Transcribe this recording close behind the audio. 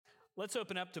Let's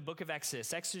open up to book of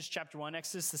Exodus. Exodus chapter 1.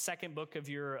 Exodus, the second book of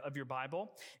your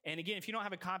Bible. And again, if you don't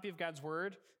have a copy of God's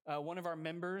Word, one of our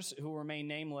members who remain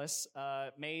nameless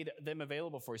made them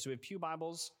available for you. So we have pew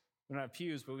Bibles. We don't have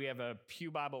pews, but we have a pew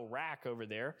Bible rack over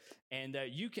there. And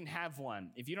you can have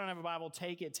one. If you don't have a Bible,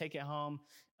 take it home.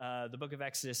 The book of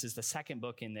Exodus is the second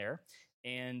book in there.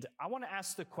 And I want to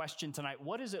ask the question tonight,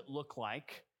 what does it look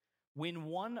like when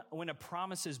a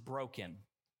promise is broken?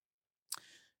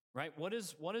 Right? What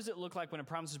does it look like when a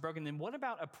promise is broken? Then what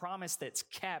about a promise that's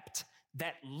kept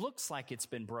that looks like it's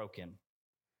been broken?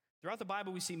 Throughout the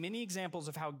Bible, we see many examples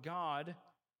of how God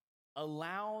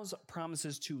allows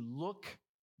promises to look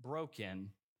broken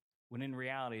when in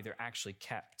reality they're actually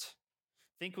kept.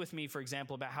 Think with me, for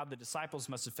example, about how the disciples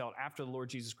must have felt after the Lord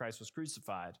Jesus Christ was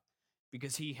crucified,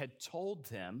 because he had told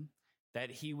them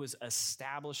that he was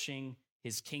establishing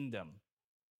his kingdom.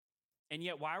 And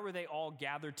yet, why were they all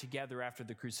gathered together after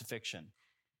the crucifixion?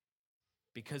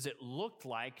 Because it looked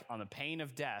like, on the pain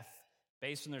of death,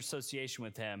 based on their association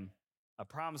with him, a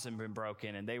promise had been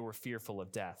broken, and they were fearful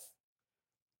of death.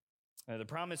 The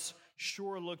promise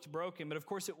sure looked broken, but of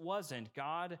course it wasn't.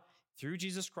 God, through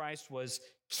Jesus Christ, was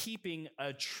keeping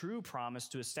a true promise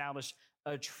to establish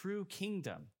a true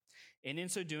kingdom. And in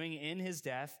so doing, in his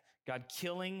death, God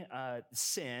killing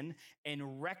sin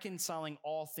and reconciling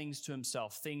all things to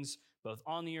himself, things both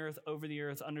on the earth, over the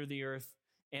earth, under the earth,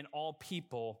 and all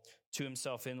people to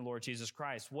himself in the Lord Jesus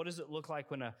Christ. What does it look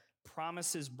like when a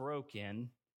promise is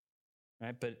broken,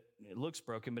 right? But it looks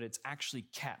broken, but it's actually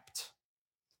kept.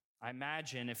 I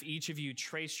imagine if each of you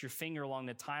traced your finger along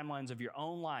the timelines of your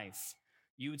own life,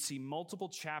 you would see multiple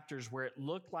chapters where it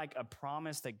looked like a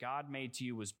promise that God made to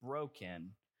you was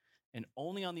broken, and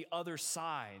only on the other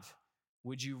side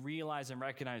would you realize and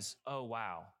recognize, oh,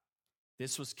 wow,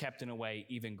 this was kept in a way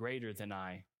even greater than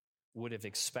I would have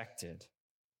expected.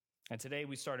 And today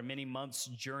we start a many months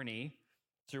journey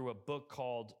through a book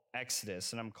called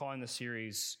Exodus, and I'm calling the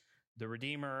series The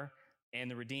Redeemer and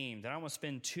the Redeemed. And I don't want to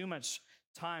spend too much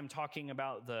time talking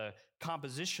about the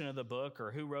composition of the book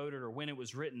or who wrote it or when it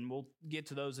was written. We'll get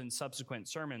to those in subsequent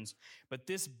sermons. But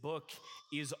this book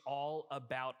is all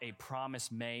about a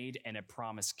promise made and a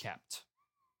promise kept.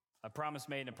 A promise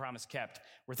made and a promise kept,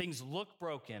 where things look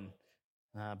broken,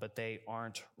 but they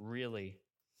aren't really.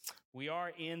 We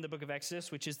are in the book of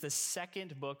Exodus, which is the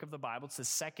second book of the Bible. It's the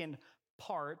second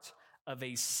part of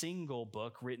a single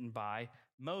book written by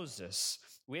Moses.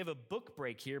 We have a book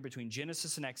break here between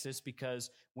Genesis and Exodus because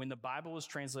when the Bible was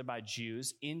translated by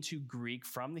Jews into Greek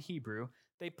from the Hebrew,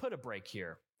 they put a break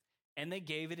here. And they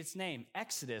gave it its name,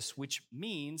 Exodus, which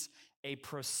means a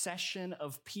procession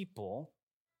of people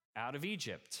out of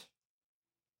Egypt.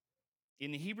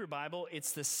 In the Hebrew Bible,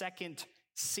 it's the second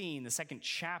scene, the second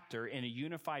chapter in a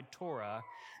unified Torah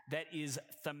that is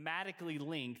thematically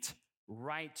linked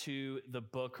right to the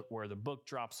book where the book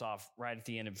drops off right at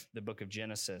the end of the book of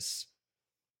Genesis.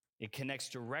 It connects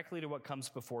directly to what comes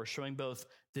before, showing both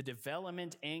the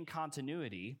development and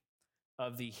continuity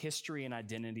of the history and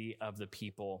identity of the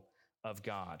people of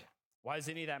God. Why does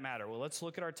any of that matter? Well, let's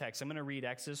look at our text. I'm going to read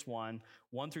Exodus 1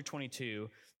 through 22,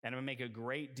 and I'm going to make a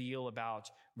great deal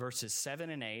about verses 7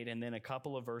 and 8, and then a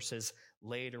couple of verses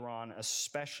later on,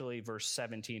 especially verse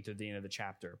 17 through the end of the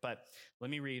chapter. But let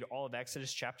me read all of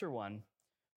Exodus chapter 1,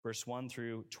 verse 1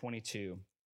 through 22.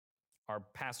 Our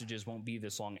passages won't be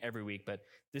this long every week, but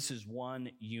this is one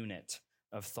unit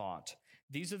of thought.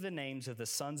 These are the names of the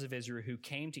sons of Israel who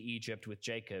came to Egypt with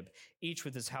Jacob, each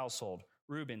with his household: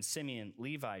 Reuben, Simeon,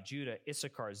 Levi, Judah,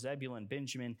 Issachar, Zebulun,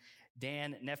 Benjamin,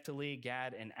 Dan, Naphtali,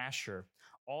 Gad, and Asher.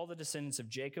 All the descendants of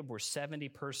Jacob were 70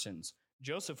 persons.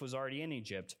 Joseph was already in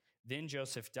Egypt. Then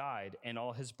Joseph died, and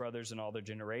all his brothers and all their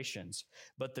generations.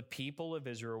 But the people of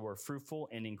Israel were fruitful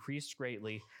and increased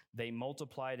greatly. They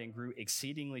multiplied and grew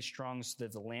exceedingly strong so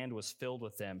that the land was filled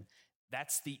with them.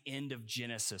 That's the end of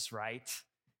Genesis, right?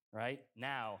 Right?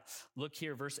 Now, look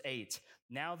here, verse 8.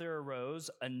 Now there arose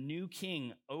a new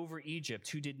king over Egypt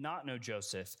who did not know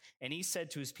Joseph. And he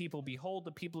said to his people, "Behold,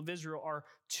 the people of Israel are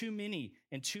too many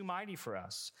and too mighty for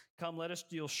us. Come, let us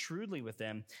deal shrewdly with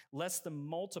them, lest them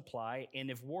multiply.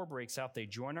 And if war breaks out, they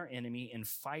join our enemy and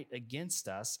fight against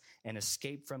us and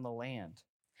escape from the land."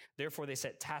 Therefore they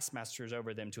set taskmasters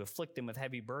over them to afflict them with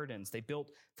heavy burdens. They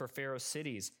built for Pharaoh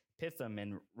cities, Pithom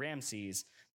and Ramses.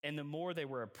 And the more they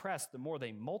were oppressed, the more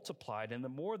they multiplied, and the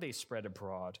more they spread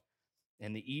abroad.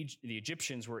 And the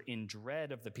Egyptians were in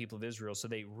dread of the people of Israel, so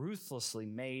they ruthlessly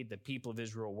made the people of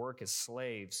Israel work as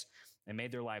slaves and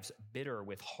made their lives bitter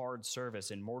with hard service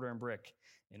in mortar and brick,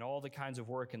 in all the kinds of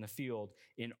work in the field.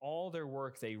 In all their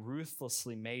work, they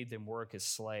ruthlessly made them work as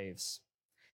slaves.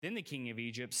 Then the king of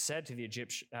Egypt said to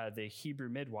the Hebrew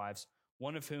midwives,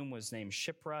 one of whom was named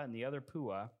Shiphrah and the other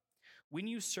Puah, when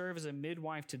you serve as a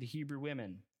midwife to the Hebrew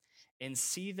women and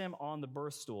see them on the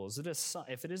birth stool,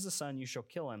 if it is a son, you shall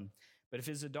kill him. But if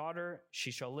it is a daughter,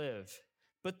 she shall live.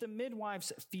 But the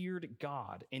midwives feared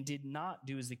God and did not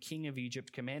do as the king of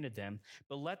Egypt commanded them,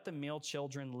 but let the male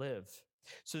children live.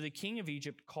 So the king of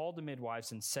Egypt called the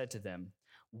midwives and said to them,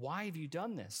 why have you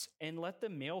done this? And let the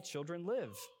male children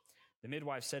live. The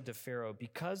midwife said to Pharaoh,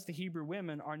 because the Hebrew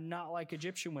women are not like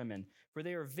Egyptian women, for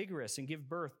they are vigorous and give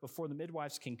birth before the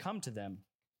midwives can come to them.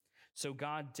 So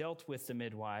God dealt with the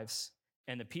midwives,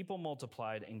 and the people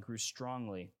multiplied and grew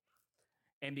strongly.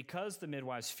 And because the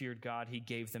midwives feared God, he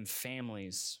gave them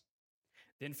families.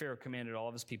 Then Pharaoh commanded all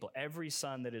of his people, every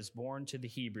son that is born to the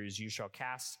Hebrews you shall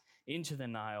cast into the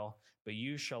Nile, but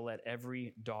you shall let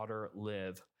every daughter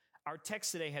live. Our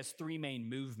text today has three main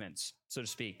movements, so to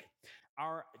speak.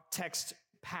 Our text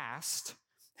past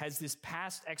has this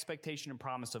past expectation and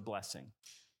promise of blessing.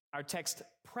 Our text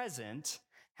present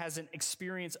has an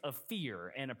experience of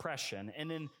fear and oppression. And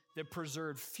then the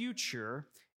preserved future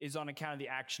is on account of the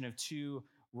action of two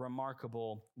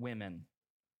remarkable women.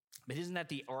 But isn't that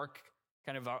the arc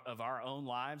kind of our own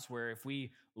lives, where if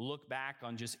we look back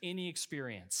on just any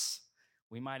experience,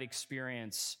 we might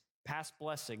experience past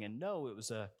blessing and know it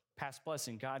was a past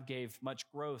blessing. God gave much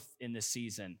growth in this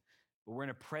season. But we're in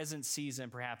a present season,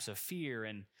 perhaps of fear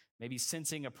and maybe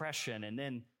sensing oppression. And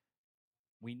then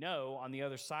we know on the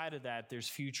other side of that, there's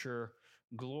future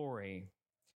glory.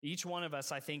 Each one of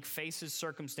us, I think, faces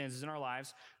circumstances in our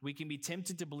lives. We can be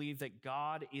tempted to believe that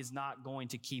God is not going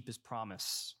to keep his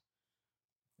promise.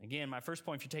 Again, my first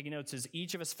point, if you're taking notes, is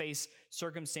each of us face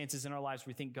circumstances in our lives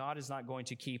where we think God is not going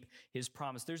to keep his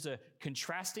promise. There's a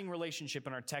contrasting relationship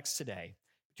in our text today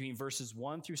between verses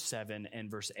 1 through 7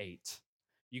 and verse 8.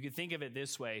 You can think of it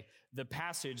this way. The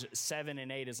passage 7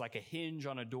 and 8 is like a hinge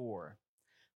on a door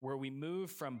where we move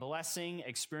from blessing,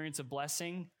 experience of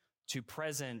blessing, to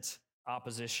present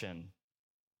opposition.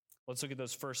 Let's look at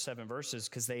those first 7 verses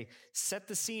because they set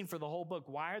the scene for the whole book.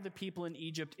 Why are the people in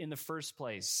Egypt in the first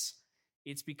place?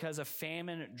 It's because a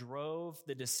famine drove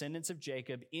the descendants of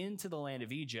Jacob into the land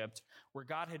of Egypt, where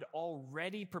God had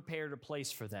already prepared a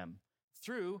place for them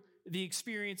through the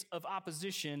experience of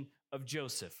opposition of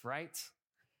Joseph, right?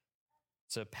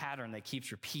 It's a pattern that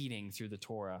keeps repeating through the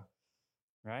Torah,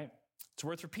 right? It's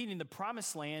worth repeating. The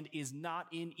promised land is not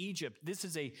in Egypt. This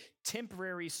is a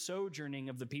temporary sojourning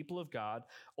of the people of God.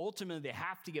 Ultimately, they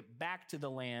have to get back to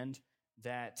the land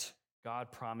that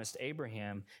God promised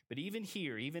Abraham. But even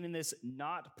here, even in this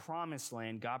not promised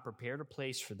land, God prepared a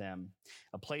place for them,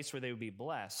 a place where they would be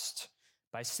blessed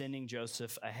by sending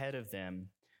Joseph ahead of them.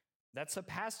 That's a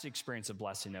past experience of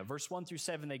blessing, though. Verse 1 through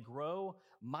 7, they grow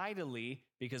mightily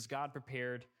because God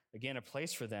prepared, again, a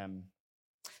place for them.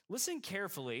 Listen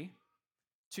carefully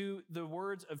to the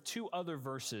words of 2 other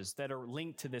verses that are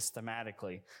linked to this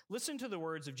thematically. Listen to the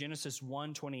words of Genesis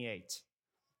 1:28.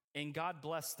 And God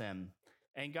blessed them,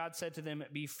 and God said to them,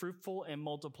 be fruitful and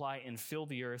multiply and fill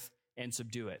the earth and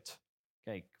subdue it.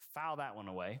 Okay, file that one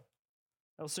away.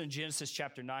 Also in Genesis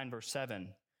chapter 9, verse 7,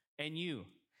 and you,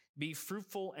 be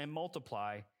fruitful and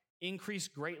multiply, increase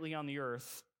greatly on the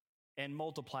earth, and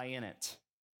multiply in it.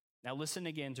 Now listen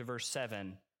again to verse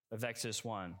 7 of Exodus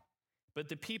 1. But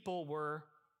the people were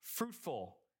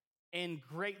fruitful and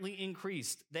greatly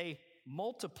increased. They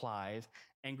multiplied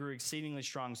and grew exceedingly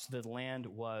strong, so that the land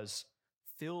was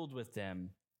filled with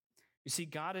them. You see,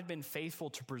 God had been faithful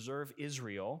to preserve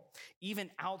Israel, even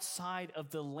outside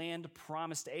of the land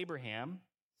promised to Abraham.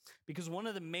 Because one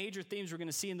of the major themes we're going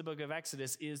to see in the book of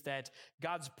Exodus is that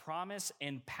God's promise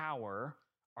and power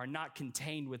are not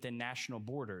contained within national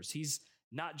borders. He's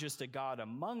not just a God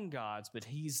among gods, but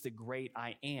he's the great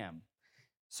I am.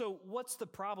 So what's the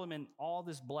problem in all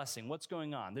this blessing? What's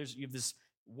going on? You have this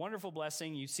wonderful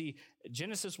blessing. You see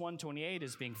Genesis 1:28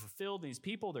 is being fulfilled. These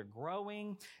people, they're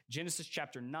growing. Genesis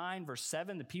chapter 9, verse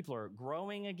 7, the people are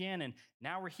growing again. And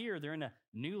now we're here. They're in a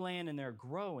new land and they're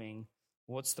growing.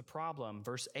 What's the problem?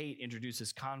 Verse 8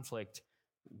 introduces conflict.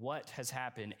 What has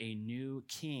happened? A new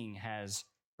king has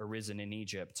arisen in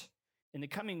Egypt. In the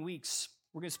coming weeks,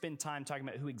 we're going to spend time talking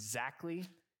about who exactly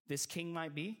this king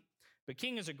might be. But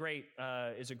king is a great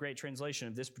translation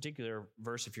of this particular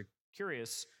verse, if you're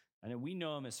curious. I know we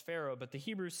know him as Pharaoh, but the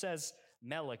Hebrew says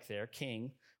Melech there,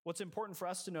 king. What's important for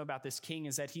us to know about this king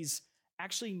is that he's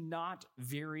actually not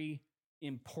very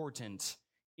important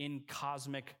in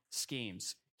cosmic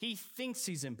schemes. He thinks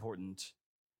he's important.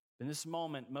 In this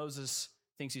moment, Moses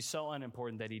thinks he's so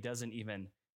unimportant that he doesn't even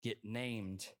get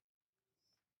named.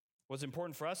 What's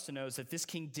important for us to know is that this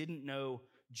king didn't know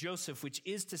Joseph, which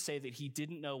is to say that he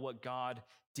didn't know what God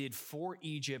did for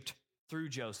Egypt through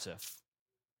Joseph.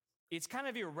 It's kind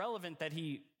of irrelevant that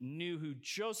he knew who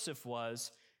Joseph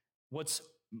was. What's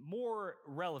more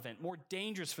relevant, more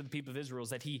dangerous for the people of Israel is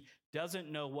that he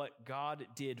doesn't know what God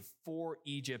did for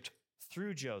Egypt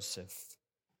through Joseph.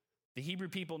 The Hebrew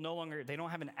people they don't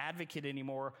have an advocate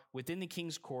anymore within the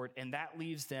king's court, and that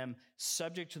leaves them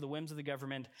subject to the whims of the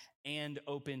government and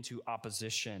open to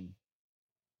opposition.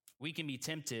 We can be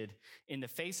tempted in the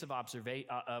face of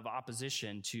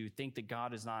opposition to think that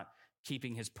God is not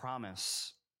keeping his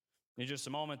promise. In just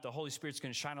a moment, the Holy Spirit's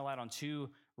going to shine a light on two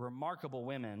remarkable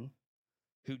women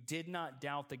who did not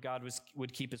doubt that God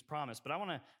would keep his promise. But I want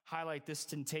to highlight this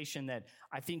temptation that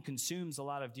I think consumes a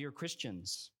lot of dear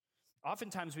Christians.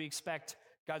 Oftentimes we expect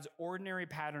God's ordinary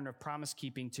pattern of promise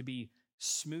keeping to be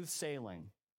smooth sailing,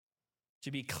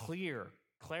 to be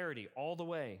clarity all the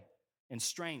way, and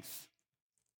strength.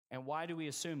 And why do we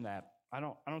assume that? I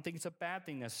don't think it's a bad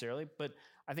thing necessarily, but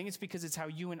I think it's because it's how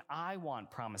you and I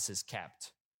want promises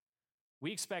kept.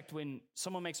 We expect when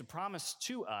someone makes a promise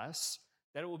to us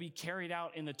that it will be carried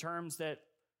out in the terms that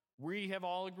we have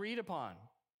all agreed upon.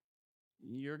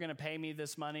 You're going to pay me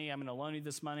this money. I'm going to loan you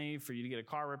this money for you to get a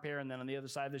car repair. And then on the other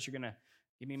side of this, you're going to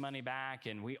give me money back.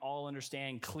 And we all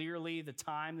understand clearly the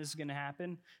time this is going to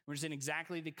happen. We understand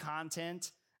exactly the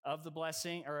content of the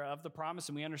blessing or of the promise.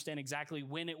 And we understand exactly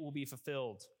when it will be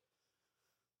fulfilled.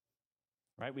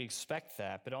 Right? We expect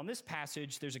that. But on this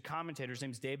passage, there's a commentator. His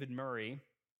name is David Murray.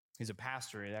 He's a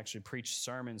pastor. He actually preached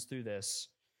sermons through this.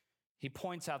 He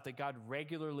points out that God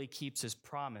regularly keeps his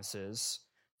promises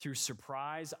through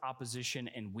surprise, opposition,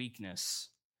 and weakness.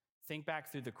 Think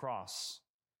back through the cross.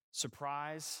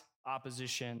 Surprise,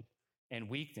 opposition, and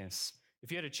weakness.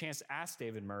 If you had a chance to ask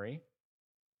David Murray,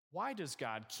 why does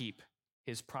God keep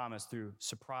his promise through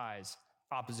surprise,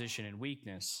 opposition, and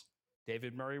weakness?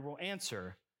 David Murray will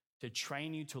answer, to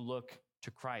train you to look to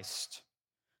Christ,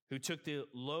 who took the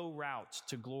low route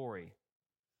to glory,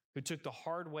 who took the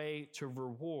hard way to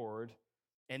reward,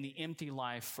 and the empty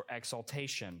life for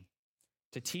exaltation,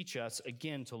 to teach us,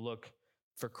 again, to look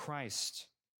for Christ.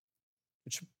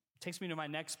 Which takes me to my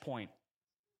next point,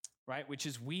 right? Which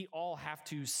is we all have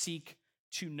to seek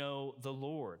to know the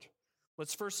Lord.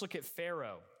 Let's first look at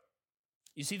Pharaoh.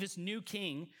 You see, this new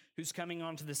king who's coming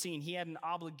onto the scene, he had an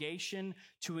obligation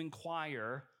to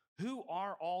inquire, who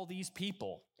are all these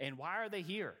people and why are they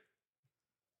here?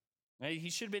 He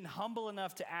should have been humble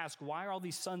enough to ask, why are all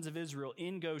these sons of Israel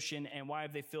in Goshen and why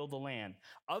have they filled the land?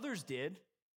 Others did.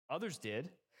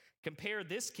 Compare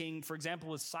this king, for example,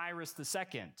 with Cyrus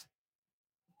II,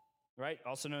 right?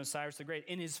 Also known as Cyrus the Great.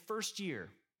 In his first year,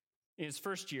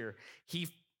 he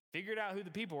figured out who the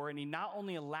people were, and he not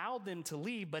only allowed them to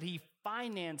leave, but he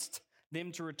financed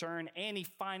them to return, and he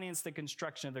financed the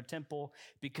construction of their temple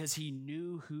because he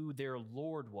knew who their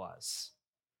Lord was.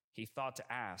 He thought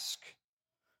to ask.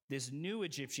 This new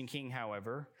Egyptian king,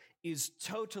 however, is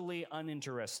totally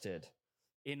uninterested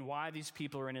in why these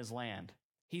people are in his land.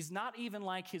 He's not even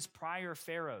like his prior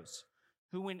pharaohs,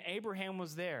 who when Abraham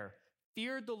was there,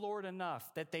 feared the Lord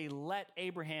enough that they let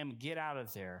Abraham get out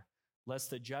of there, lest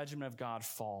the judgment of God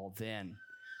fall then.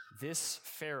 This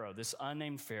Pharaoh, this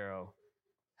unnamed Pharaoh,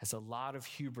 has a lot of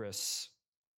hubris.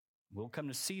 We'll come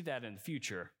to see that in the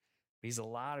future. He's a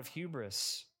lot of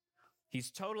hubris.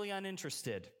 He's totally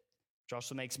uninterested, which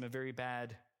also makes him a very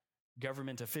bad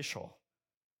government official.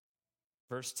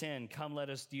 Verse 10, come let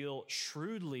us deal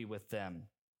shrewdly with them,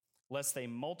 lest they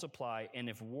multiply, and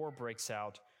if war breaks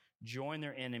out, join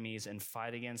their enemies and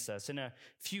fight against us. In a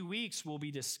few weeks, we'll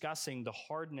be discussing the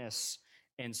hardness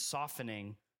and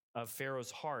softening of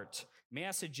Pharaoh's heart. May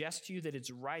I suggest to you that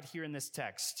it's right here in this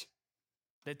text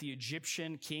that the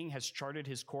Egyptian king has charted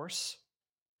his course?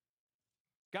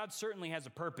 God certainly has a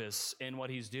purpose in what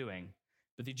he's doing,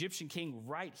 but the Egyptian king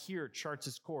right here charts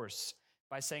his course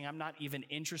by saying, I'm not even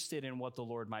interested in what the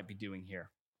Lord might be doing here.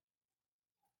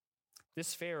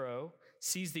 This Pharaoh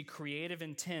sees the creative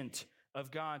intent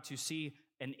of God to see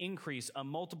an increase, a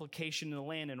multiplication in the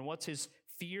land. And what's his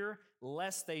fear?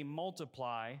 Lest they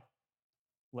multiply,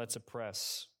 let's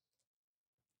oppress.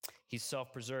 He's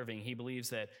self-preserving. He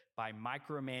believes that by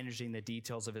micromanaging the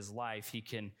details of his life, he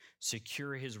can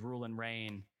secure his rule and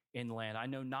reign in the land. I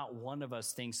know not one of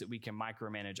us thinks that we can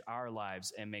micromanage our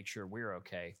lives and make sure we're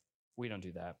okay. We don't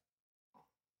do that.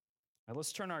 Now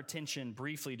let's turn our attention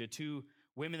briefly to two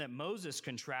women that Moses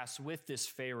contrasts with this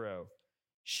Pharaoh,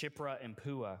 Shiphrah and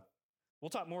Puah. We'll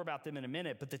talk more about them in a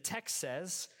minute, but the text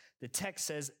says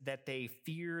that they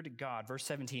feared God. Verse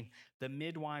 17, the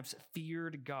midwives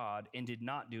feared God and did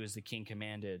not do as the king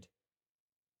commanded.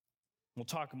 We'll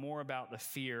talk more about the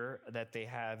fear that they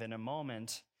have in a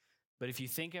moment. But if you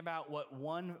think about what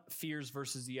one fears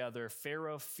versus the other,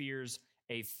 Pharaoh fears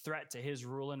a threat to his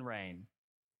rule and reign,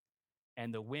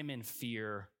 and the women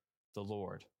fear the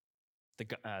Lord.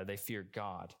 They fear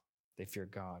God. They fear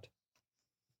God.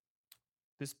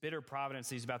 This bitter providence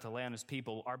he's about to lay on his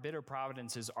people, our bitter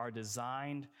providences are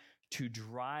designed to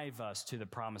drive us to the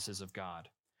promises of God.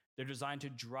 They're designed to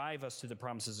drive us to the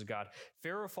promises of God.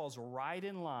 Pharaoh falls right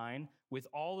in line with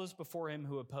all those before him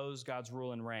who oppose God's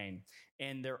rule and reign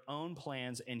and their own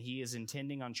plans, and he is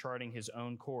intending on charting his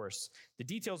own course. The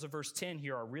details of verse 10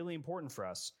 here are really important for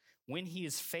us. When he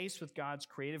is faced with God's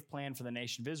creative plan for the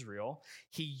nation of Israel,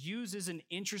 he uses an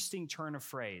interesting turn of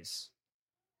phrase.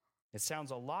 It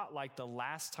sounds a lot like the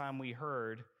last time we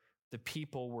heard the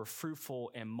people were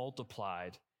fruitful and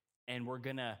multiplied and were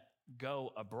going to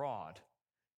go abroad.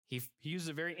 He uses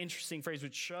a very interesting phrase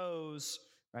which shows,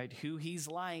 right, who he's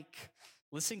like.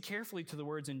 Listen carefully to the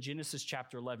words in Genesis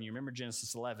chapter 11. You remember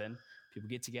Genesis 11? People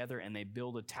get together and they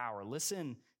build a tower.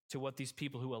 Listen to what these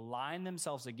people who align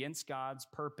themselves against God's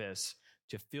purpose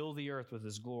to fill the earth with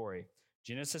his glory.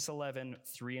 Genesis 11,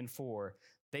 3 and 4.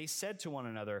 They said to one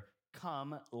another,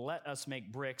 "Come, let us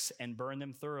make bricks and burn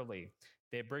them thoroughly."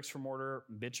 They had bricks for mortar,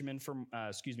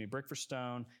 brick for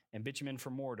stone, and bitumen for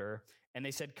mortar. And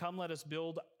they said, "Come, let us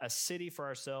build a city for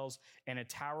ourselves and a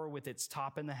tower with its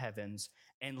top in the heavens,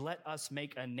 and let us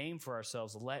make a name for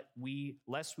ourselves,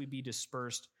 lest we be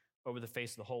dispersed over the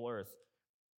face of the whole earth.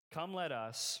 Come, let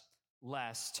us,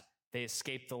 lest they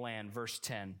escape the land." Verse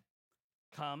 10.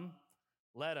 Come,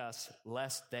 let us,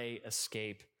 lest they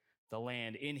escape the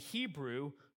land. In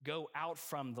Hebrew, go out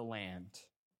from the land.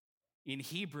 In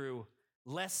Hebrew,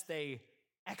 lest they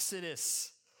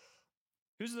exodus.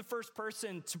 Who's the first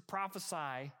person to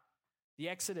prophesy the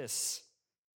Exodus?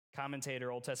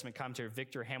 Old Testament commentator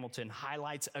Victor Hamilton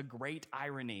highlights a great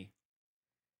irony.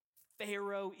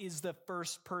 Pharaoh is the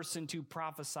first person to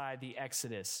prophesy the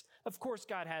Exodus. Of course,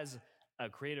 God has a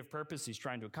creative purpose he's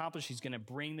trying to accomplish. He's going to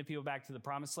bring the people back to the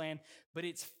promised land, but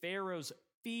it's Pharaoh's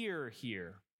fear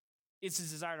here. It's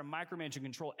his desire to micromanage and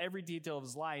control every detail of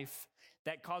his life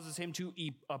that causes him to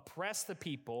oppress the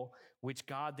people, which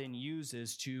God then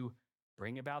uses to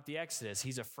bring about the Exodus.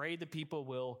 He's afraid the people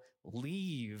will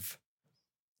leave,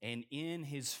 and in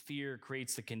his fear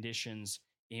creates the conditions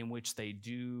in which they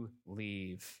do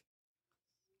leave.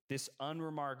 This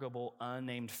unremarkable,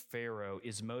 unnamed Pharaoh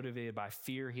is motivated by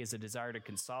fear. He has a desire to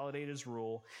consolidate his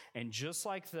rule, and just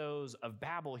like those of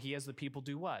Babel, he has the people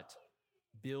do what?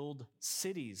 Build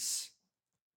cities.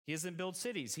 He doesn't build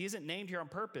cities. He isn't named here on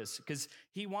purpose because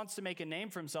he wants to make a name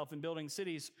for himself in building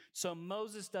cities. So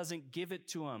Moses doesn't give it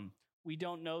to him. We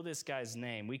don't know this guy's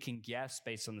name. We can guess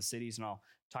based on the cities, and I'll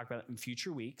talk about it in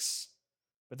future weeks.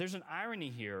 But there's an irony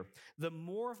here. The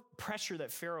more pressure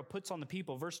that Pharaoh puts on the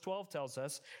people, verse 12 tells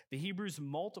us, the Hebrews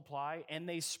multiply and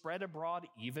they spread abroad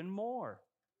even more.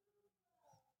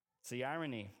 It's the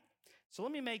irony. So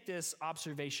let me make this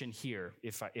observation here,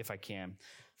 if I can.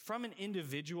 From an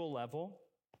individual level,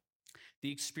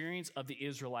 the experience of the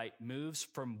Israelite moves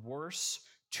from worse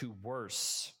to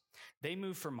worse. They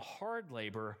move from hard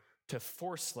labor to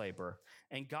forced labor,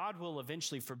 and God will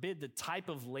eventually forbid the type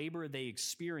of labor they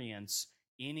experience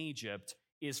in Egypt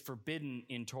is forbidden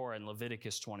in Torah in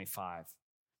Leviticus 25.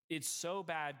 It's so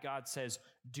bad, God says,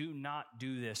 do not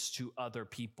do this to other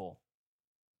people.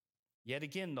 Yet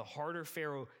again, the harder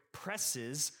Pharaoh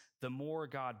presses, the more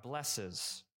God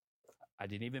blesses. I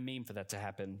didn't even mean for that to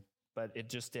happen, but it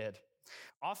just did.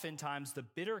 Oftentimes, the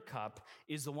bitter cup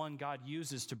is the one God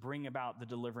uses to bring about the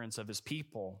deliverance of his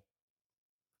people.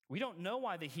 We don't know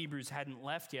why the Hebrews hadn't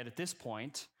left yet at this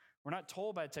point. We're not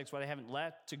told by the text why they haven't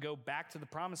left to go back to the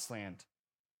promised land.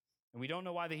 And we don't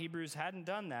know why the Hebrews hadn't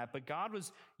done that, but God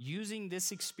was using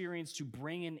this experience to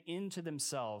bring an end to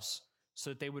themselves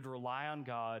so that they would rely on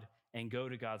God and go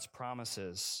to God's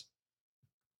promises.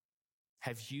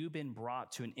 Have you been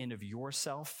brought to an end of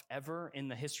yourself ever in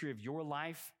the history of your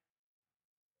life?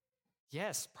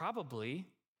 Yes, probably.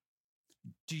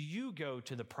 Do you go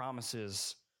to the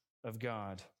promises of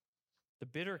God? The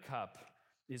bitter cup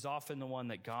is often the one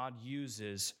that God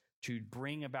uses to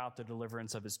bring about the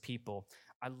deliverance of his people.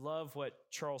 I love what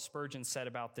Charles Spurgeon said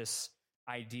about this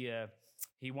idea.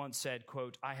 He once said,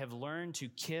 quote, "I have learned to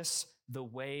kiss the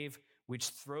wave which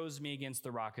throws me against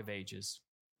the rock of ages."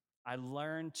 I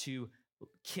learned to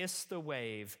kiss the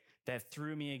wave that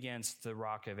threw me against the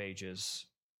rock of ages.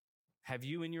 Have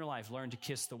you in your life learned to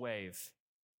kiss the wave?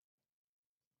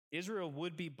 Israel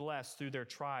would be blessed through their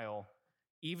trial,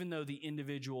 even though the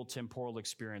individual temporal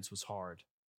experience was hard.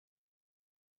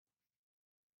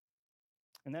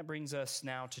 And that brings us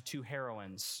now to two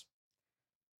heroines.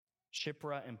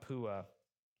 Shipra and Puah.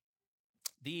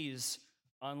 These,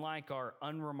 unlike our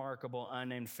unremarkable,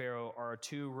 unnamed Pharaoh, are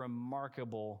two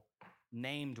remarkable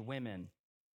named women.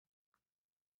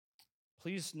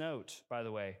 Please note, by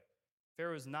the way,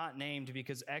 Pharaoh is not named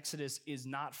because Exodus is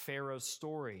not Pharaoh's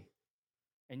story.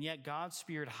 And yet God's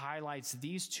Spirit highlights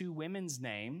these two women's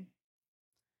name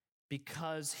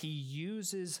because he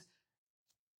uses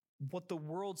what the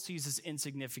world sees as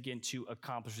insignificant to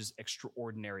accomplish his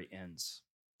extraordinary ends.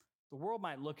 The world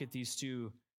might look at these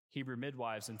two Hebrew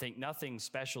midwives and think nothing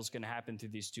special is going to happen through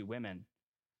these two women.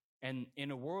 And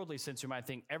in a worldly sense, we might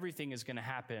think everything is going to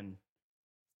happen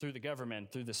through the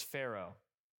government, through this Pharaoh.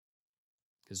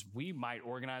 Because we might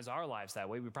organize our lives that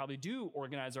way. We probably do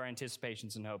organize our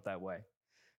anticipations and hope that way.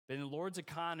 But in the Lord's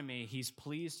economy, he's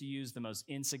pleased to use the most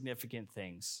insignificant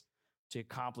things to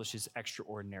accomplish his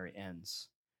extraordinary ends.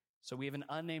 So we have an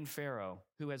unnamed Pharaoh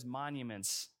who has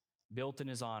monuments built in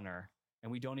his honor,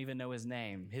 and we don't even know his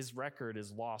name. His record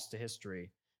is lost to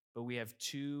history. But we have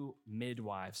two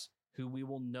midwives who we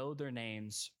will know their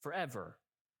names forever.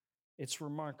 It's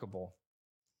remarkable.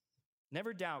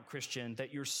 Never doubt, Christian,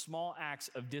 that your small acts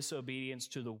of disobedience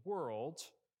to the world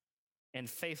and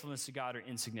faithfulness to God are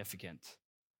insignificant.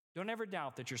 Don't ever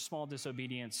doubt that your small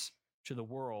disobedience to the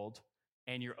world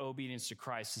and your obedience to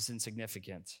Christ is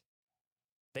insignificant.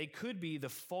 They could be the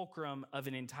fulcrum of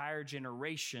an entire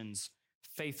generation's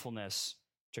faithfulness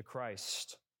to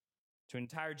Christ, to an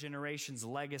entire generation's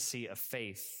legacy of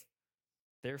faith.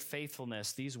 Their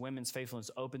faithfulness, these women's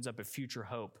faithfulness, opens up a future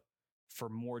hope for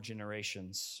more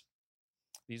generations.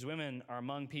 These women are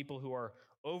among people who are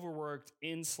overworked,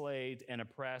 enslaved, and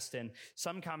oppressed. And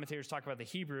some commentators talk about the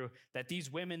Hebrew that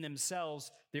these women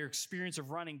themselves, their experience of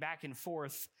running back and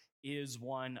forth is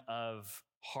one of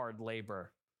hard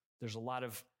labor. There's a lot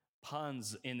of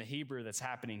puns in the Hebrew that's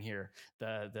happening here.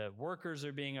 The workers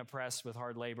are being oppressed with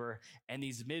hard labor, and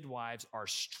these midwives are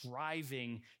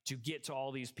striving to get to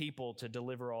all these people to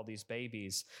deliver all these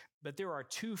babies. But there are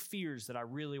two fears that I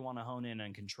really want to hone in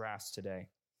and contrast today.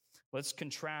 Let's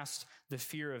contrast the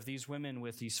fear of these women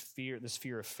with this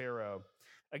fear of Pharaoh.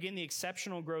 Again, the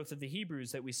exceptional growth of the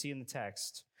Hebrews that we see in the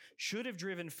text should have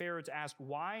driven Pharaoh to ask,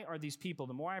 why are these people,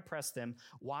 the more I press them,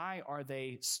 why are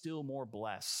they still more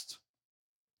blessed?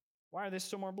 Why are they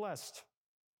still more blessed?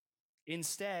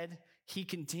 Instead, he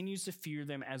continues to fear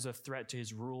them as a threat to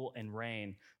his rule and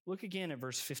reign. Look again at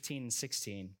verse 15 and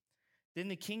 16. Then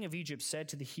the king of Egypt said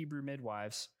to the Hebrew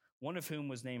midwives, one of whom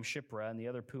was named Shipra and the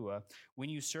other Puah, when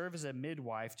you serve as a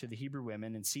midwife to the Hebrew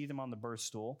women and see them on the birth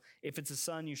stool, if it's a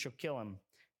son, you shall kill him.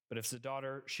 But if it's a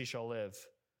daughter, she shall live.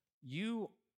 You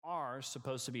are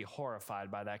supposed to be horrified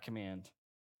by that command.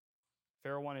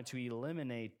 Pharaoh wanted to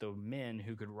eliminate the men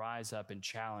who could rise up and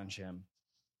challenge him.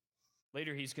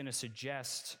 Later, he's going to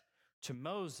suggest to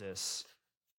Moses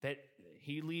that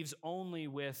he leaves only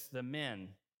with the men.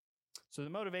 So the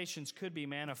motivations could be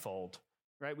manifold.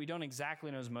 Right? We don't exactly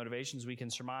know his motivations. We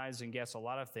can surmise and guess a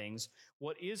lot of things.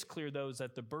 What is clear, though, is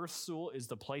that the birth stool is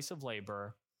the place of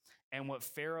labor, and what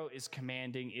Pharaoh is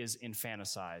commanding is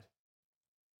infanticide.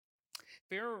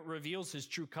 Pharaoh reveals his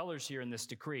true colors here in this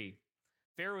decree.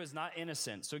 Pharaoh is not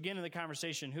innocent. So again, in the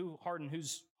conversation, who hardened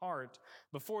whose heart?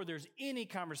 Before there's any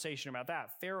conversation about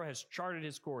that, Pharaoh has charted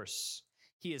his course.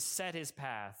 He has set his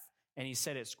path, and he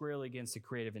set it squarely against the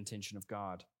creative intention of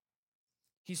God.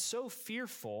 He's so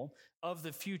fearful of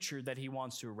the future that he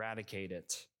wants to eradicate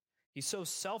it. He's so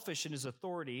selfish in his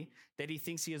authority that he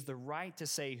thinks he has the right to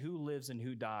say who lives and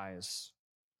who dies.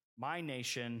 My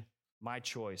nation, my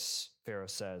choice, Pharaoh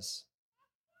says.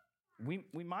 We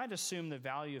might assume the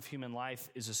value of human life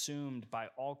is assumed by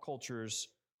all cultures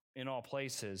in all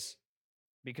places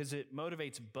because it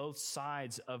motivates both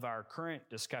sides of our current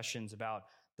discussions about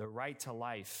the right to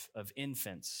life of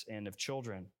infants and of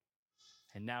children,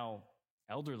 and now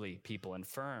elderly people,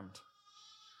 infirmed.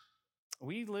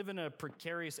 We live in a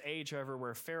precarious age, however,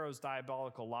 where Pharaoh's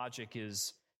diabolical logic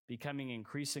is becoming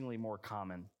increasingly more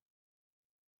common.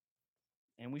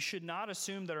 And we should not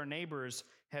assume that our neighbors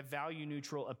have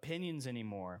value-neutral opinions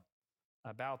anymore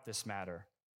about this matter.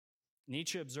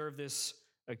 Nietzsche observed this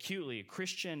acutely. A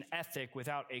Christian ethic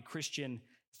without a Christian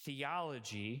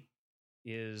theology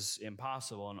is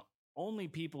impossible, and only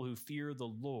people who fear the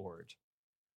Lord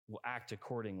will act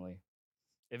accordingly.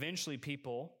 Eventually,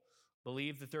 people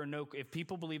believe that if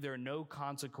people believe there are no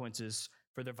consequences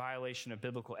for the violation of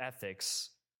biblical ethics,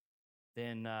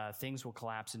 then things will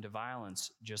collapse into violence,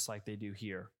 just like they do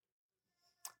here.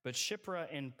 But Shipra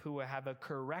and Puah have a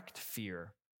correct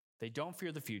fear. They don't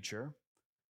fear the future.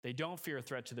 They don't fear a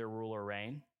threat to their rule or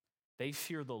reign. They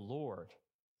fear the Lord.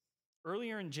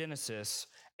 Earlier in Genesis,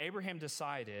 Abraham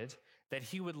decided that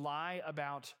he would lie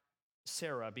about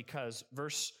Sarah because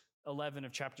verse 11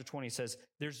 of chapter 20 says,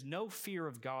 there's no fear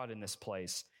of God in this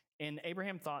place. And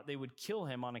Abraham thought they would kill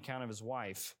him on account of his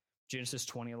wife. Genesis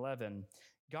 20:11.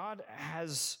 God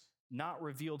has not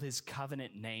revealed his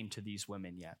covenant name to these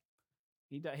women yet.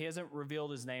 He hasn't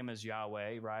revealed his name as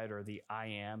Yahweh, right? Or the I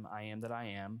am that I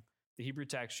am. The Hebrew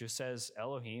text just says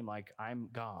Elohim, like I'm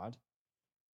God.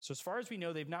 So as far as we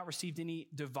know, they've not received any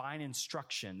divine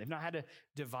instruction. They've not had a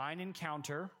divine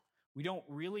encounter. We don't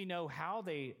really know how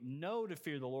they know to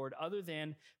fear the Lord other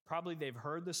than probably they've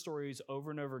heard the stories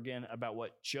over and over again about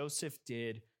what Joseph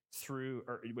did for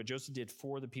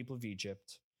the people of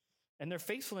Egypt. And their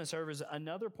faithfulness serves as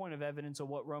another point of evidence of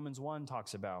what Romans 1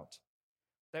 talks about.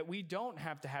 That we don't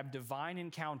have to have divine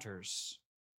encounters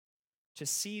to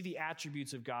see the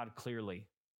attributes of God clearly.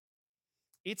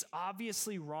 It's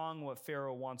obviously wrong what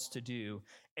Pharaoh wants to do,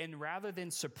 and rather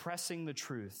than suppressing the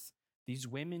truth, these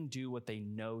women do what they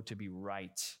know to be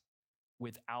right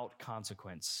without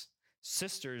consequence.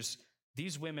 Sisters,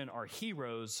 these women are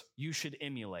heroes you should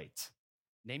emulate.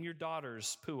 Name your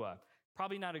daughters Pua.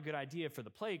 Probably not a good idea for the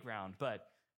playground, but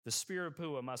the spirit of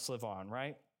Pua must live on,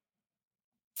 right?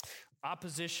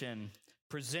 Opposition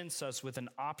presents us with an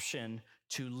option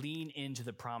to lean into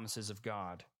the promises of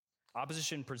God.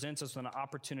 Opposition presents us with an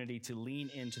opportunity to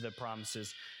lean into the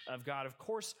promises of God. Of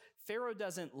course, Pharaoh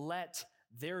doesn't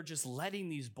they're just letting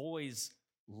these boys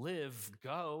live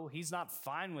go. He's not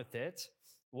fine with it.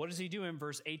 What does he do in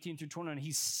verse 18 through 21?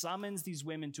 He summons these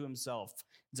women to himself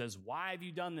and says, why have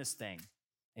you done this thing?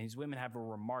 And these women have a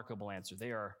remarkable answer.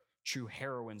 They are true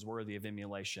heroines worthy of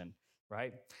emulation.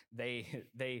 Right?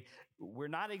 We're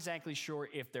not exactly sure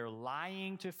if they're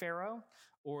lying to Pharaoh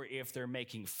or if they're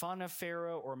making fun of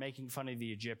Pharaoh or making fun of the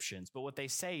Egyptians. But what they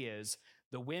say is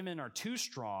the women are too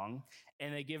strong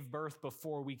and they give birth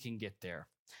before we can get there.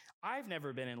 I've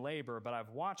never been in labor, but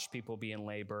I've watched people be in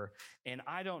labor, and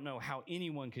I don't know how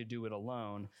anyone could do it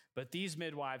alone. But these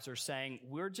midwives are saying,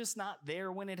 we're just not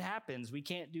there when it happens. We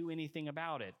can't do anything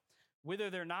about it.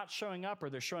 Whether they're not showing up or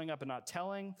they're showing up and not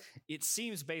telling, it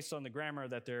seems based on the grammar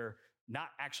that they're not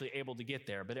actually able to get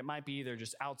there, but it might be they're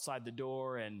just outside the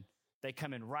door and they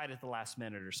come in right at the last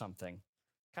minute or something.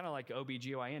 Kind of like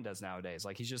OBGYN does nowadays.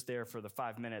 Like he's just there for the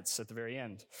 5 minutes at the very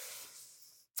end.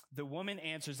 The woman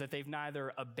answers that they've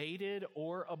neither abated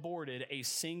or aborted a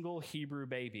single Hebrew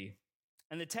baby.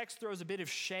 And the text throws a bit of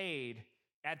shade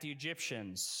at the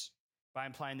Egyptians by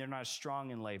implying they're not as strong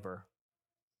in labor.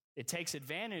 It takes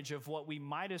advantage of what we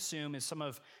might assume is some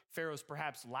of Pharaoh's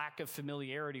perhaps lack of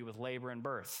familiarity with labor and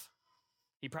birth.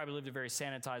 He probably lived a very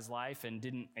sanitized life and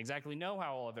didn't exactly know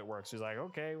how all of it works. He's like,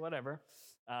 okay, whatever.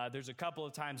 There's a couple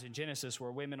of times in Genesis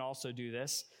where women also do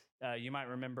this. You might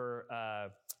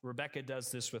remember Rebecca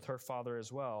does this with her father as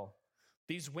well.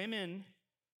 These women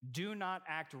do not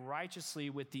act righteously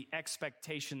with the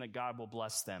expectation that God will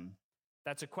bless them.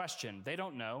 That's a question. They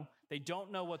don't know. They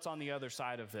don't know what's on the other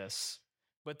side of this.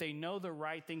 But they know the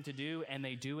right thing to do, and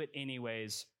they do it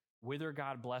anyways, whether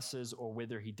God blesses or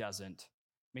whether he doesn't.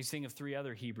 Makes me think of 3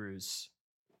 other Hebrews,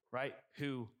 right,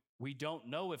 who we don't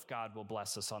know if God will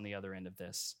bless us on the other end of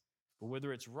this. But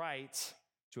whether it's right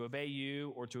to obey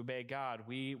you or to obey God,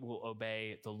 we will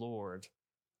obey the Lord,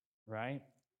 right?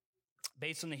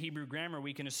 Based on the Hebrew grammar,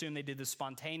 we can assume they did this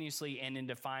spontaneously and in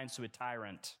defiance to a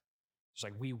tyrant. It's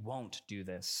like, we won't do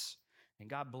this. And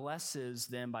God blesses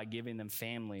them by giving them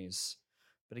families.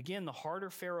 But again, the harder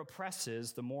Pharaoh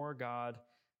presses, the more God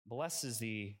blesses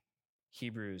the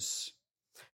Hebrews.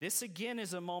 This again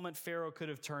is a moment Pharaoh could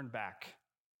have turned back.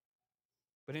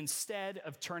 But instead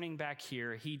of turning back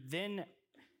here, he then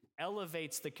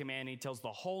elevates the command. He tells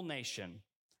the whole nation,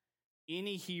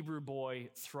 any Hebrew boy,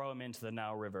 throw him into the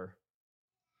Nile River.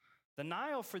 The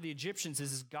Nile for the Egyptians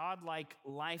is his godlike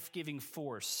life-giving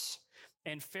force.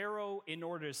 And Pharaoh, in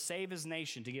order to save his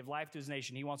nation, to give life to his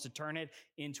nation, he wants to turn it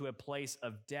into a place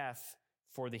of death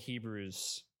for the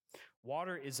Hebrews.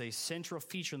 Water is a central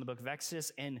feature in the book of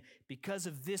Exodus, and because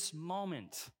of this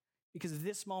moment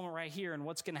right here and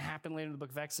what's going to happen later in the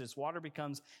book of Exodus, water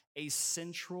becomes a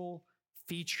central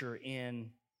feature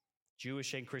in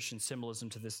Jewish and Christian symbolism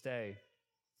to this day.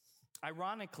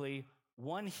 Ironically,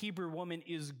 one Hebrew woman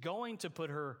is going to put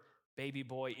her baby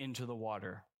boy into the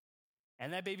water.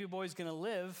 And that baby boy is going to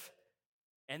live,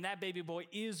 and that baby boy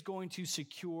is going to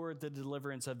secure the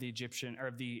deliverance of the Egyptian or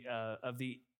of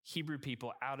the Hebrew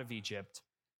people out of Egypt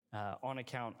on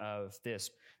account of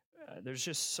this. There's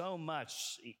just so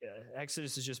much.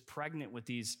 Exodus is just pregnant with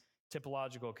these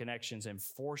typological connections and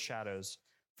foreshadows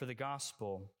for the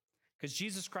gospel. Because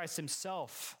Jesus Christ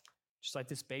himself, just like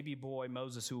this baby boy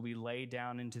Moses who will be laid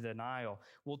down into the Nile,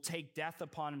 will take death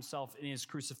upon himself in his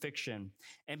crucifixion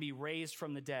and be raised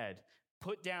from the dead.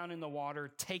 put down in the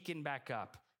water, taken back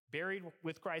up, buried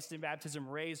with Christ in baptism,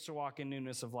 raised to walk in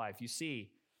newness of life. You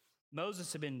see,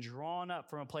 Moses had been drawn up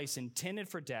from a place intended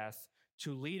for death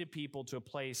to lead a people to a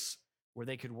place where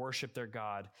they could worship their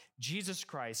God. Jesus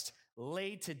Christ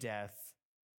laid to death,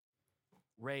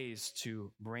 raised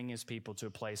to bring his people to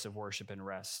a place of worship and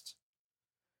rest.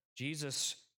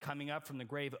 Jesus coming up from the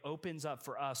grave opens up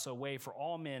for us a way for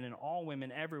all men and all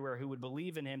women everywhere who would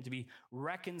believe in him to be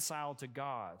reconciled to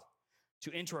God,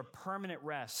 to enter a permanent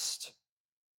rest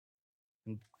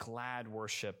and glad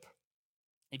worship.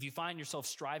 If you find yourself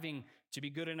striving to be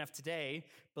good enough today,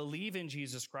 believe in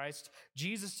Jesus Christ.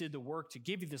 Jesus did the work to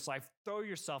give you this life. Throw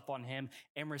yourself on him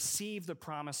and receive the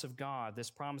promise of God, this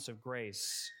promise of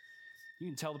grace. You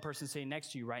can tell the person sitting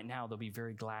next to you right now, they'll be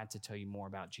very glad to tell you more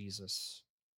about Jesus.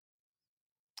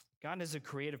 God has a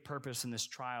creative purpose in this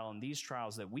trial and these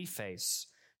trials that we face,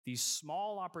 these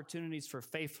small opportunities for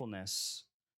faithfulness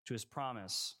to his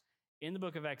promise. In the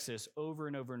book of Exodus, over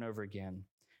and over and over again,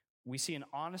 we see an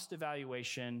honest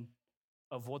evaluation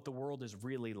of what the world is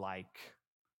really like.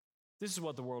 This is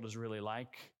what the world is really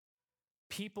like.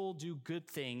 People do good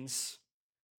things,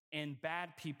 and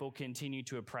bad people continue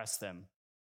to oppress them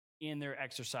in their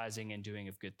exercising and doing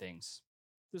of good things.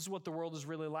 This is what the world is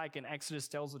really like, and Exodus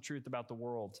tells the truth about the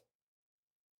world.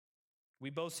 We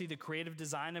both see the creative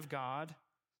design of God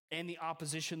and the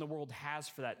opposition the world has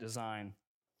for that design.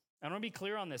 I want to be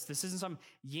clear on this. This isn't some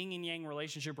yin and yang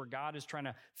relationship where God is trying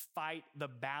to fight the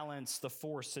balance, the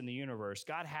force in the universe.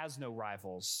 God has no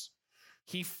rivals.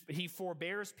 He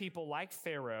forbears people like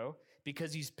Pharaoh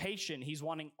because he's patient. He's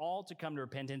wanting all to come to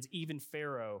repentance, even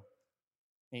Pharaoh.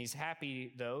 And he's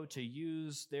happy, though, to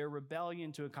use their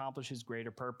rebellion to accomplish his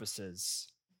greater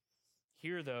purposes.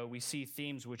 Here, though, we see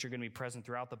themes which are going to be present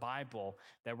throughout the Bible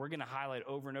that we're going to highlight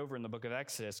over and over in the book of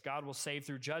Exodus. God will save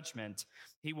through judgment.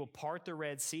 He will part the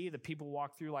Red Sea, the people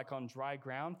walk through like on dry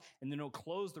ground, and then he'll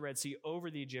close the Red Sea over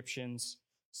the Egyptians,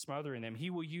 smothering them. He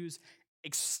will use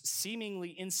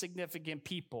seemingly insignificant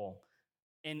people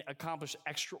and accomplish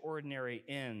extraordinary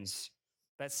ends.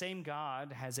 That same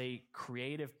God has a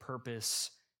creative purpose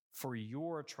for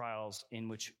your trials in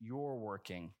which you're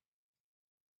working.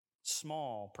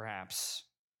 Small, perhaps,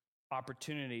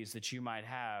 opportunities that you might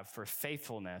have for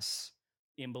faithfulness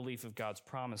in belief of God's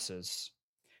promises.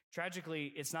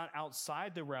 Tragically, it's not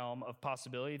outside the realm of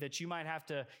possibility that you might have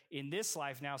to, in this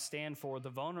life now, stand for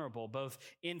the vulnerable, both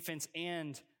infants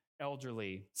and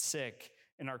elderly, sick,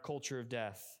 in our culture of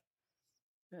death.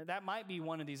 That might be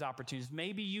one of these opportunities.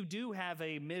 Maybe you do have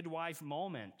a midwife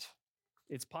moment.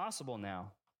 It's possible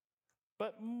now.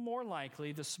 But more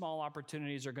likely, the small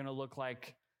opportunities are going to look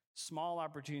like small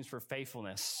opportunities for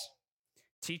faithfulness,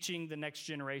 teaching the next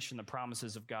generation the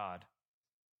promises of God,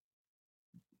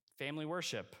 family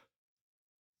worship,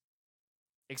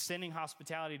 extending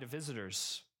hospitality to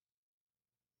visitors,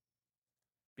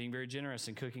 being very generous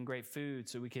and cooking great food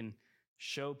so we can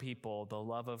show people the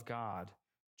love of God.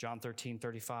 John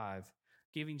 13:35,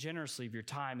 giving generously of your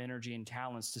time, energy, and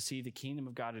talents to see the kingdom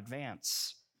of God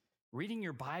advance, reading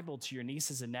your Bible to your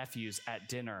nieces and nephews at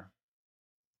dinner.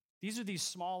 These are these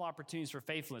small opportunities for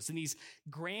faithfulness and these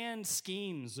grand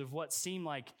schemes of what seem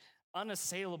like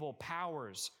unassailable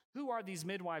powers. Who are these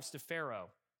midwives to Pharaoh?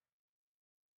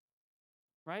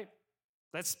 Right?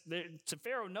 To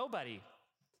Pharaoh, nobody.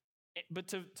 But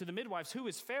to the midwives, who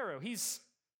is Pharaoh? He's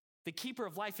the keeper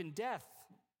of life and death.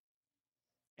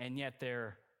 And yet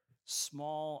they're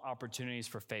small opportunities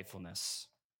for faithfulness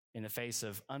in the face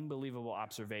of unbelievable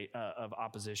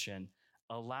opposition.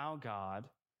 Allow God,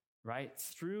 right,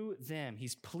 through them,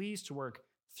 he's pleased to work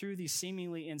through these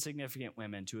seemingly insignificant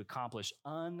women to accomplish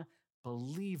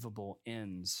unbelievable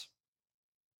ends.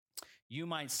 You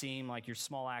might seem like your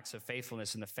small acts of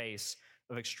faithfulness in the face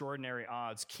of extraordinary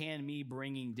odds. Can me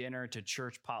bringing dinner to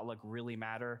church potluck really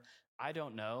matter? I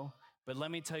don't know, but let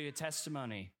me tell you a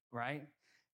testimony, right?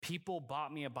 People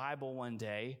bought me a Bible one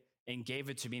day and gave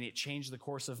it to me, and it changed the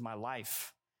course of my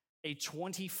life. A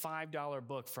 $25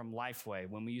 book from Lifeway,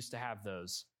 when we used to have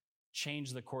those,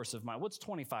 changed the course of what's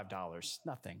 $25?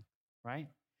 Nothing, right?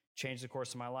 Changed the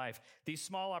course of my life. These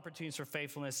small opportunities for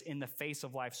faithfulness in the face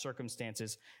of life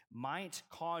circumstances might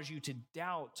cause you to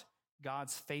doubt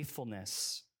God's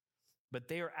faithfulness, but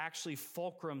they are actually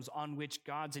fulcrums on which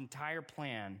God's entire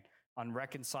plan on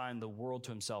reconciling the world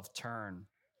to himself turn.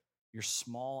 Your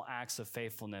small acts of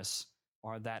faithfulness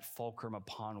are that fulcrum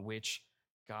upon which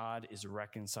God is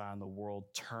reconciling the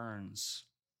world turns.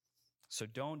 So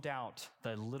don't doubt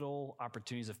the little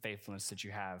opportunities of faithfulness that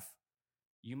you have.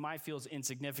 You might feel as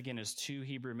insignificant as two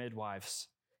Hebrew midwives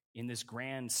in this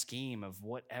grand scheme of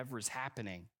whatever is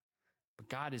happening. But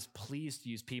God is pleased to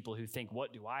use people who think,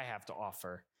 what do I have to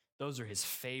offer? Those are his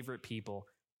favorite people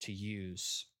to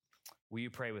use. Will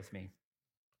you pray with me?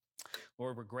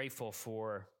 Lord, we're grateful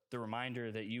for the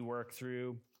reminder that you work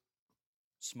through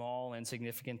small,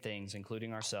 insignificant things,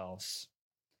 including ourselves.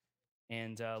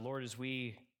 And Lord, as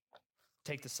we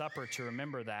take the supper to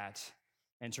remember that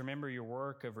and to remember your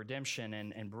work of redemption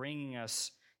and bringing us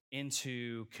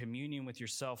into communion with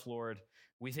yourself, Lord,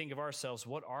 we think of ourselves,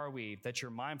 what are we that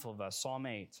you're mindful of us? Psalm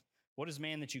 8. What is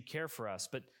man that you care for us?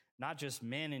 But not just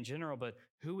men in general, but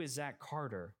who is Zach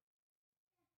Carter?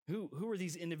 Who are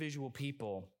these individual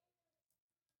people?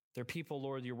 They're people,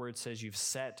 Lord, your word says you've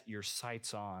set your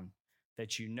sights on,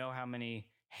 that you know how many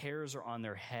hairs are on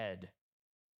their head.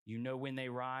 You know when they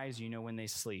rise, you know when they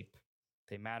sleep.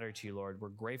 They matter to you, Lord. We're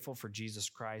grateful for Jesus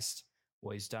Christ,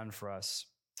 what he's done for us.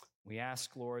 We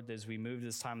ask, Lord, as we move to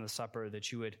this time of the supper,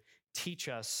 that you would teach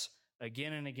us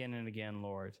again and again and again,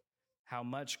 Lord, how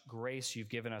much grace you've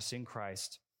given us in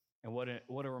Christ and what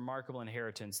a remarkable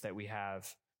inheritance that we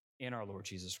have in our Lord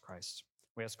Jesus Christ.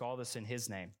 We ask all this in his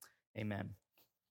name. Amen.